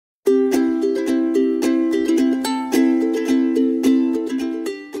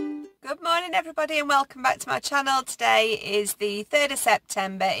everybody and welcome back to my channel. Today is the 3rd of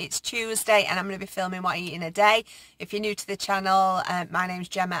September, it's Tuesday and I'm going to be filming what I eat in a day. If you're new to the channel, my name's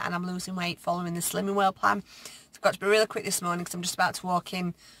Gemma and I'm losing weight following the Slimming World plan. So I've got to be really quick this morning because I'm just about to walk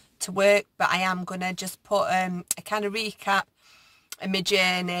in to work, but I am going to just put a kind of recap of my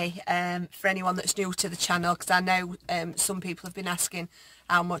journey for anyone that's new to the channel, because I know some people have been asking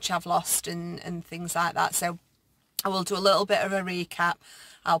how much I've lost and things like that. So I will do a little bit of a recap.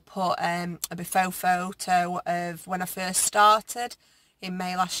 I'll put a before photo of when I first started in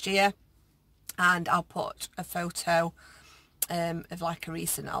May last year, and I'll put a photo of like a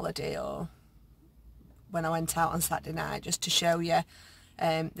recent holiday or when I went out on Saturday night, just to show you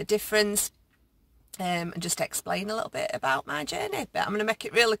the difference and just explain a little bit about my journey. But I'm going to make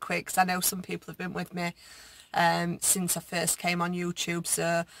it really quick because I know some people have been with me since I first came on YouTube,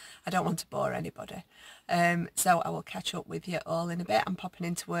 so I don't want to bore anybody. So I will catch up with you all in a bit. I'm popping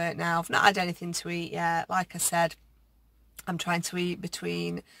into work now. I've not had anything to eat yet. Like I said, I'm trying to eat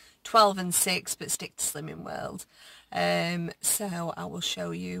between 12 and 6 but stick to Slimming World. So I will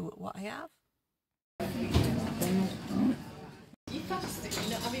show you what I have.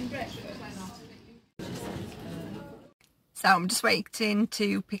 So I'm just waiting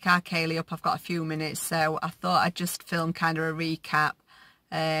to pick our Kaylee up. I've got a few minutes, so I thought I'd just film kind of a recap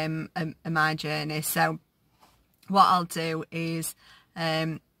of my journey. So what I'll do is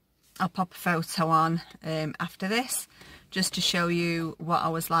I'll pop a photo on after this, just to show you what I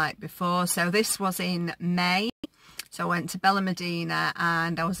was like before. So this was in May. So I went to Bella Medina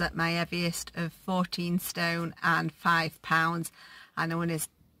and I was at my heaviest of 14 stone and 5 pounds. And I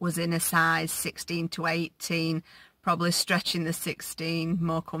was in a size 16 to 18, probably stretching the 16,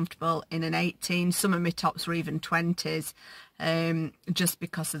 more comfortable in an 18. Some of my tops were even 20s, just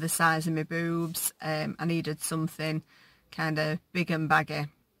because of the size of my boobs. I needed something kind of big and baggy.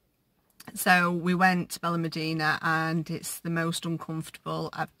 So we went to Bella Medina and it's the most uncomfortable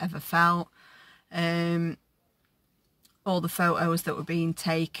I've ever felt. All the photos that were being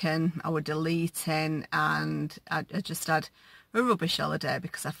taken I were deleting, and I just had a rubbish holiday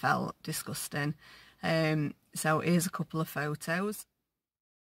because I felt disgusting. So here's a couple of photos.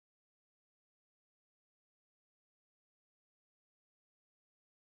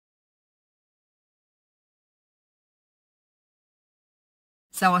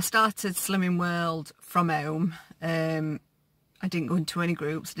 So I started Slimming World from home. I didn't go into any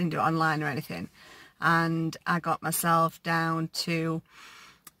groups, I didn't do it online or anything. And I got myself down to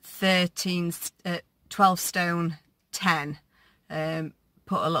 12 stone 10.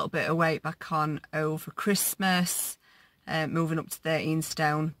 Put a little bit of weight back on over Christmas, moving up to 13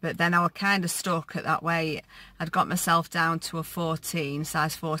 stone. But then I was kind of stuck at that weight. I'd got myself down to a 14,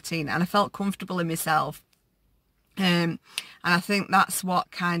 size 14, and I felt comfortable in myself. And I think that's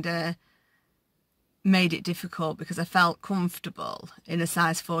what kind of made it difficult, because I felt comfortable in a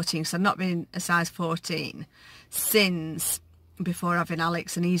size 14. So I've not been a size 14 since before having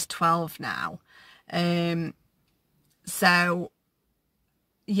Alex, and he's 12 now. So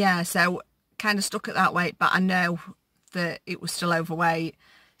yeah, so kind of stuck at that weight, but I know that it was still overweight.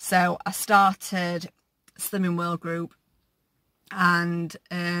 So I started Slimming World group, and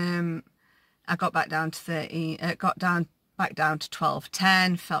I got back down to 13, back down to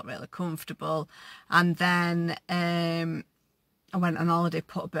 12.10, felt really comfortable. And then I went on holiday,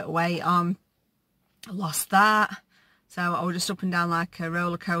 put a bit of weight on, lost that. So I was just up and down like a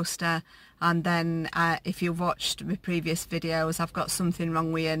roller coaster. And then if you've watched my previous videos, I've got something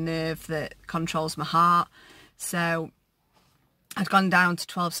wrong with a nerve that controls my heart. So I'd gone down to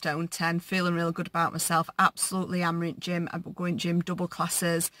 12 stone 10, feeling really good about myself, absolutely hammering gym. I'm going gym double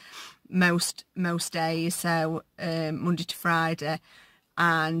classes most days, so Monday to Friday.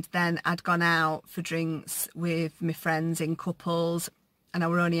 And then I'd gone out for drinks with my friends in couples, and I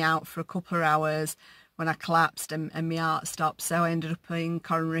were only out for a couple of hours when I collapsed and my heart stopped. So I ended up in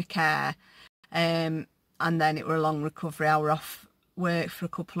coronary care, and then it were a long recovery. I were off work for a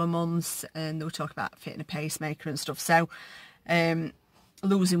couple of months, and they were talking about fitting a pacemaker and stuff. So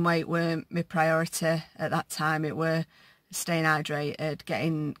losing weight were my priority at that time. It were staying hydrated,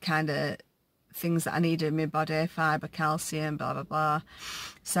 getting kind of things that I needed in my body, fibre, calcium, blah blah blah.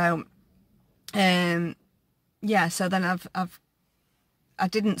 So yeah, so then I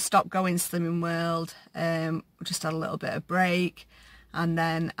didn't stop going Slimming World, just had a little bit of break, and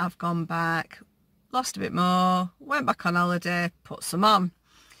then I've gone back, lost a bit more, went back on holiday, put some on.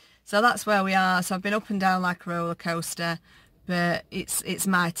 So that's where we are. So I've been up and down like a roller coaster, but it's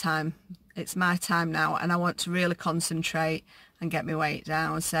my time. It's my time now, and I want to really concentrate and get my weight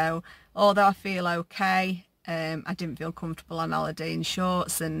down. So although I feel okay, I didn't feel comfortable on holiday in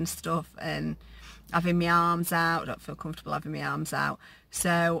shorts and stuff, and having my arms out. I don't feel comfortable having my arms out.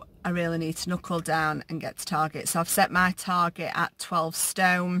 So I really need to knuckle down and get to target. So I've set my target at 12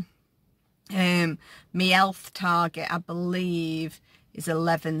 stone. My health target, I believe, is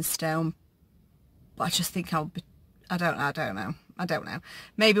 11 stone. But I just think I'll be, I don't know.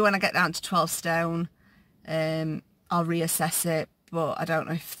 Maybe when I get down to 12 stone, I'll reassess it. But I don't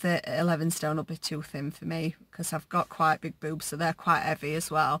know if the 11 stone will be too thin for me, because I've got quite big boobs, so they're quite heavy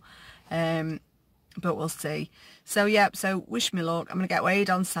as well. But we'll see. So yeah, so wish me luck. I'm going to get weighed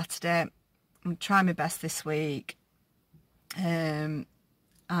on Saturday. I'm going to try my best this week. And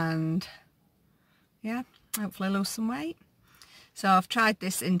yeah, hopefully lose some weight. So I've tried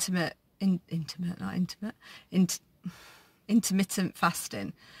this intermittent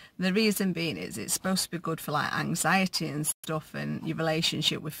fasting. The reason being is it's supposed to be good for like anxiety and stuff and your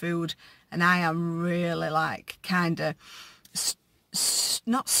relationship with food. And I am really like kind of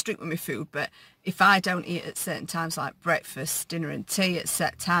not strict with my food, but if I don't eat at certain times, like breakfast, dinner and tea at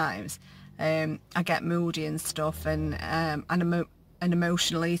set times, I get moody and stuff, and I'm an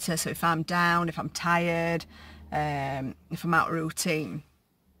emotional eater. So if I'm down, if I'm tired, if I'm out of routine,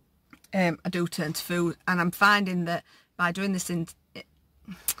 I do turn to food. And I'm finding that by doing this why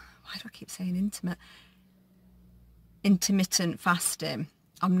do I keep saying intermittent fasting,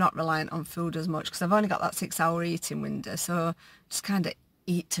 I'm not reliant on food as much, because I've only got that 6-hour eating window, so just kind of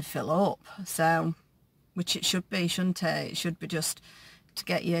eat to fill up. So, which it should be, shouldn't it? It should be just to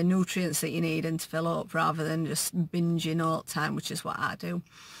get your nutrients that you need and to fill up, rather than just binging all the time, which is what I do.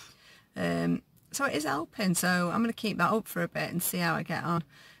 So it is helping, so I'm going to keep that up for a bit and see how I get on.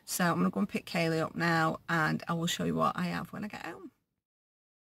 So I'm going to go and pick Kaylee up now, and I will show you what I have when I get home.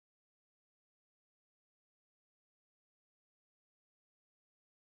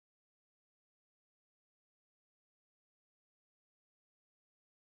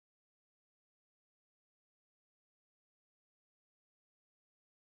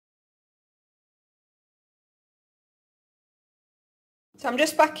 So I'm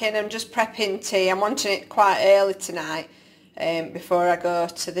just back in, I'm just prepping tea. I'm wanting it quite early tonight, before I go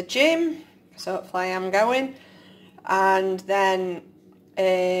to the gym, so hopefully I am going. And then,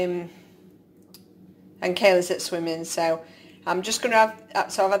 and Kayla's at swimming, so I'm just going to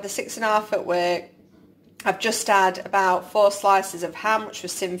have, so I've had the 6.5 at work. I've just had about 4 slices of ham, which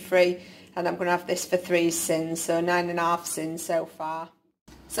was sin-free, and I'm going to have this for 3 sins, so 9.5 sins so far.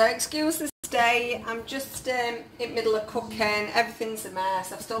 So excuse this day, I'm just in the middle of cooking, everything's a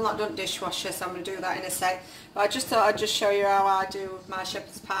mess. I've still not done dishwasher, so I'm going to do that in a sec. But I just thought I'd just show you how I do my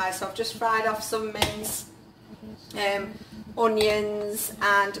shepherd's pie. So I've just fried off some mince, onions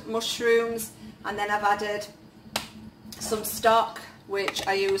and mushrooms, and then I've added some stock, which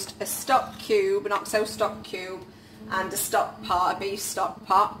I used a stock cube, an OXO stock cube, and a stock pot, a beef stock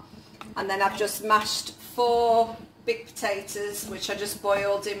pot. And then I've just mashed 4 big potatoes, which I just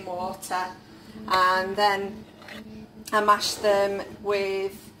boiled in water, and then I mashed them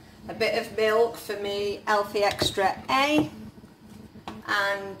with a bit of milk for me, Healthy Extra A,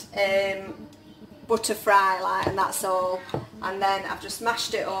 and butter fry light, and that's all. And then I've just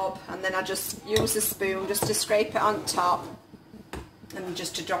mashed it up, and then I just use a spoon just to scrape it on top and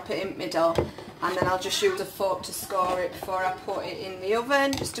just to drop it in the middle, and then I'll just use a fork to score it before I put it in the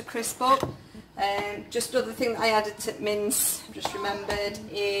oven just to crisp up. Just another thing that I added to mince, just remembered,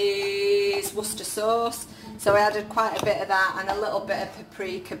 is Worcester sauce. So I added quite a bit of that and a little bit of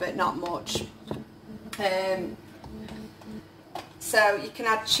paprika, but not much. So you can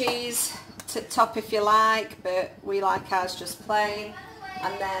add cheese to top if you like, but we like ours just plain.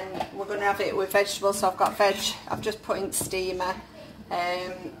 And then we're going to have it with vegetables. So I've got veg, I've just put in steamer.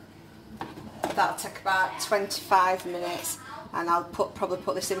 That'll take about 25 minutes. And I'll probably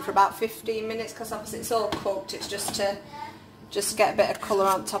put this in for about 15 minutes, because obviously it's all cooked. It's just to get a bit of colour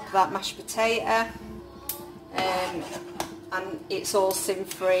on top of that mashed potato, and it's all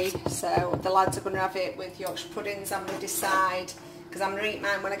sin-free. So the lads are going to have it with Yorkshire puddings. I'm going to decide, because I'm going to eat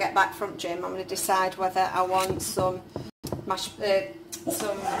mine when I get back from gym. I'm going to decide whether I want some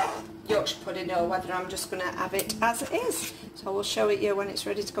Yorkshire pudding, or whether I'm just going to have it as it is. So we'll show it you when it's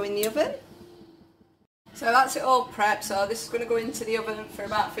ready to go in the oven. So that's it all prepped, so this is going to go into the oven for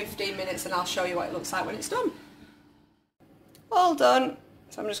about 15 minutes, and I'll show you what it looks like when it's done. All done,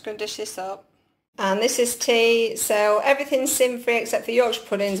 so I'm just going to dish this up. And this is tea, so everything's sin-free except for Yorkshire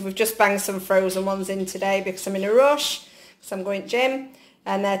puddings. We've just banged some frozen ones in today because I'm in a rush, because I'm going to gym,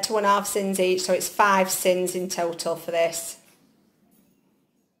 and they're 2.5 sins each, so it's 5 sins in total for this.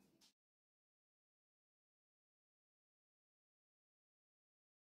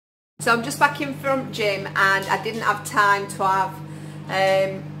 So I'm just back in from gym and I didn't have time to have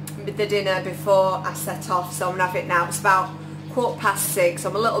the dinner before I set off, so I'm gonna have it now. It's about 6:15.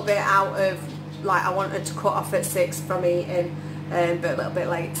 I'm a little bit out of, like, I wanted to cut off at 6 from eating, but a little bit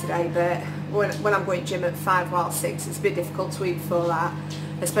late today. But when I'm going gym at 6:05, it's a bit difficult to eat before that,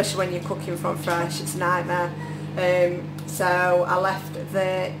 especially when you're cooking from fresh. It's a nightmare. So I left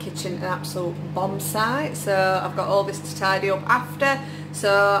the kitchen an absolute bomb site, so I've got all this to tidy up after.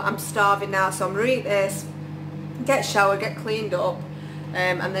 So I'm starving now, so I'm gonna eat this, get showered, get cleaned up,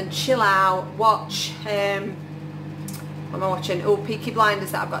 and then chill out, watch, what am I watching? Oh, Peaky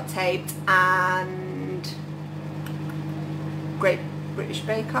Blinders that I've got taped, and Great British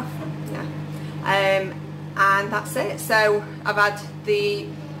Bake Off, yeah. And that's it. So I've had the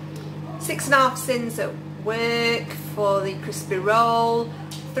 6.5 sins at work for the crispy roll,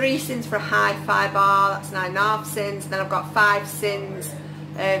 3 sins for a hi-fi bar, that's 9.5 sins, and then I've got 5 sins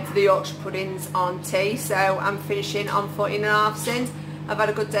for the Yorkshire puddings on tea, so I'm finishing on 14.5 sins. I've had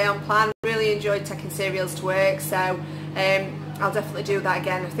a good day on plan, really enjoyed taking cereals to work, so I'll definitely do that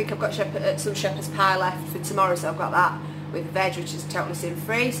again. I think I've got some shepherd's pie left for tomorrow, so I've got that with veg, which is totally sin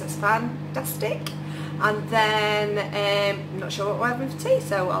free, so that's fantastic. And then I'm not sure what we're having for tea,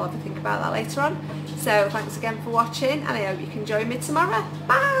 so I'll have a think about that later on. So thanks again for watching, and I hope you can join me tomorrow.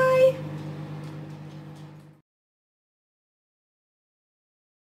 Bye!